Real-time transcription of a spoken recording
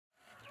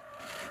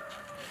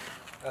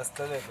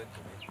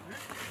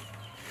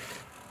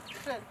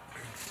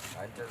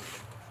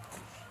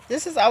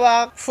This is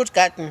our food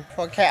garden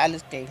for CARE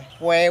Alicedale,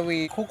 where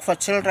we cook for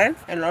children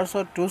and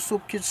also do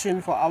soup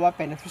kitchen for our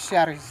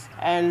beneficiaries.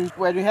 And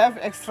when we have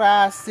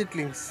extra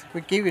seedlings,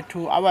 we give it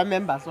to our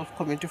members of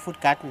community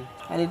food garden.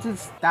 And it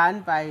is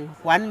done by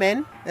one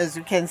man, as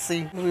you can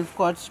see. We've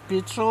got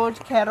beetroot,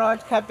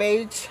 carrot,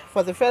 cabbage.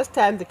 For the first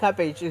time, the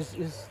cabbage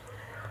is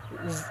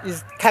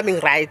coming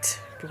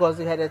right, because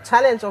we had a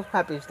challenge of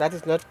cabbage that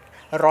is not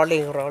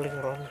rolling.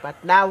 But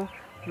now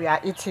we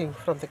are eating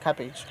from the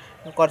cabbage.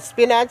 We've got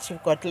spinach,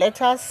 we've got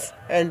lettuce,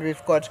 and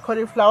we've got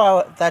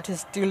cauliflower that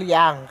is still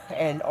young,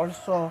 and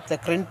also the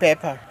green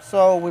pepper.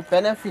 So we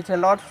benefit a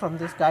lot from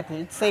this garden.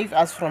 It saves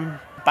us from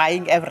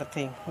buying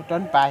everything. We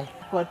don't buy.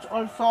 We've got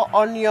also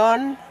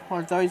onion,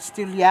 although it's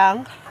still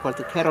young. We've got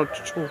the carrot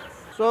too.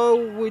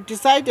 So we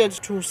decided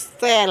to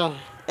sell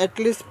at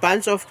least a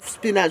bunch of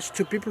spinach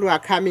to people who are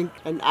coming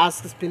and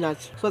ask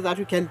spinach, so that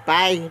we can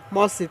buy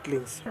more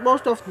seedlings.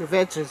 Most of the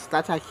veggies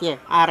that are here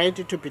are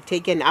ready to be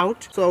taken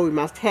out, so we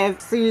must have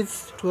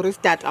seeds to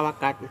restart our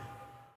garden.